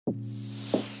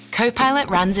Copilot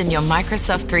runs in your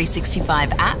Microsoft 365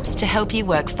 apps to help you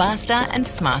work faster and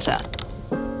smarter.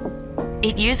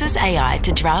 It uses AI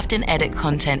to draft and edit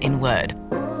content in Word,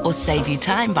 or save you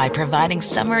time by providing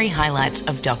summary highlights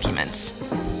of documents.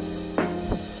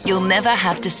 You'll never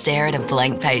have to stare at a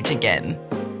blank page again.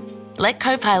 Let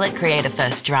Copilot create a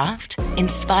first draft,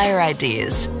 inspire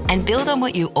ideas, and build on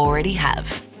what you already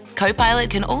have. Copilot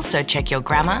can also check your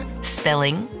grammar,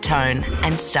 spelling, tone,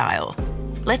 and style.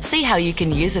 Let's see how you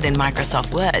can use it in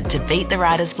Microsoft Word to beat the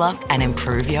writer's block and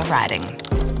improve your writing.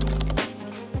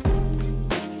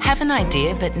 Have an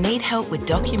idea but need help with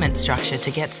document structure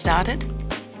to get started?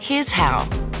 Here's how.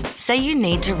 Say you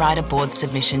need to write a board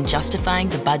submission justifying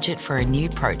the budget for a new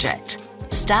project.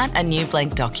 Start a new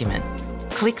blank document.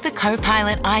 Click the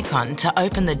Copilot icon to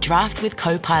open the Draft with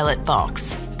Copilot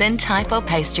box. Then type or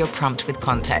paste your prompt with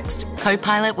context.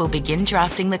 Copilot will begin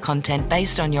drafting the content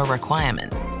based on your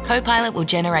requirement. Copilot will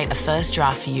generate a first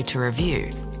draft for you to review.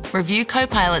 Review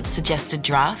Copilot's suggested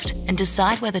draft and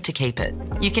decide whether to keep it.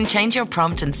 You can change your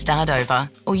prompt and start over,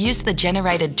 or use the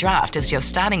generated draft as your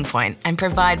starting point and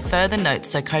provide further notes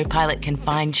so Copilot can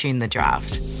fine-tune the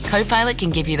draft. Copilot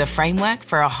can give you the framework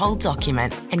for a whole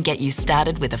document and get you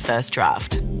started with a first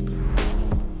draft.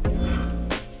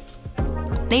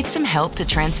 Need some help to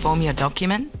transform your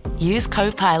document? Use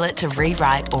Copilot to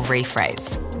rewrite or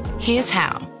rephrase. Here's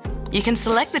how. You can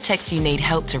select the text you need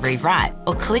help to rewrite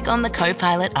or click on the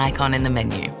Copilot icon in the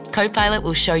menu. Copilot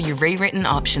will show you rewritten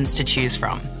options to choose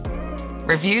from.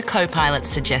 Review Copilot's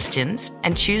suggestions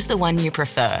and choose the one you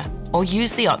prefer, or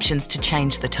use the options to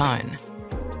change the tone.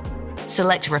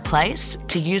 Select Replace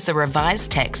to use the revised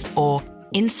text, or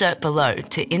Insert Below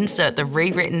to insert the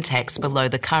rewritten text below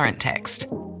the current text.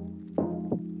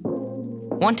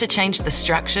 Want to change the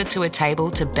structure to a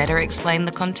table to better explain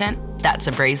the content? That's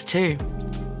a breeze too.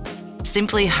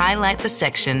 Simply highlight the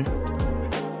section,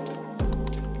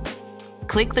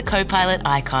 click the Copilot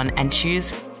icon and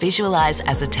choose Visualize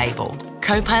as a Table.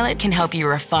 Copilot can help you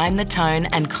refine the tone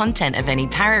and content of any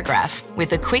paragraph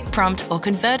with a quick prompt or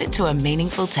convert it to a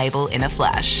meaningful table in a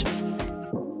flash.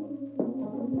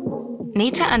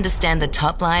 Need to understand the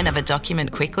top line of a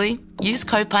document quickly? Use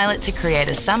Copilot to create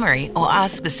a summary or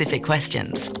ask specific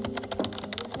questions.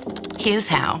 Here's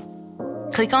how.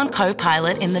 Click on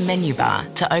Copilot in the menu bar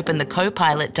to open the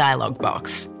Copilot dialog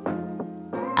box.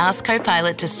 Ask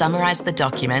Copilot to summarise the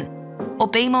document or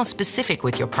be more specific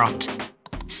with your prompt,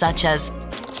 such as,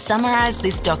 summarise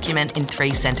this document in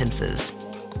 3 sentences.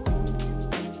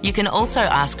 You can also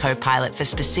ask Copilot for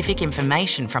specific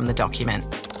information from the document,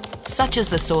 such as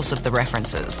the source of the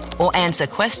references, or answer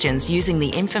questions using the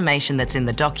information that's in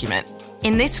the document.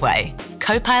 In this way,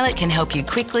 Copilot can help you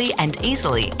quickly and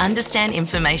easily understand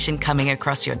information coming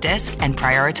across your desk and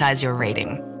prioritise your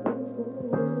reading.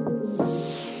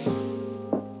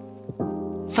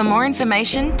 For more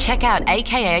information, check out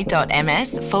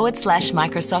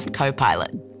aka.ms/Microsoft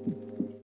Copilot.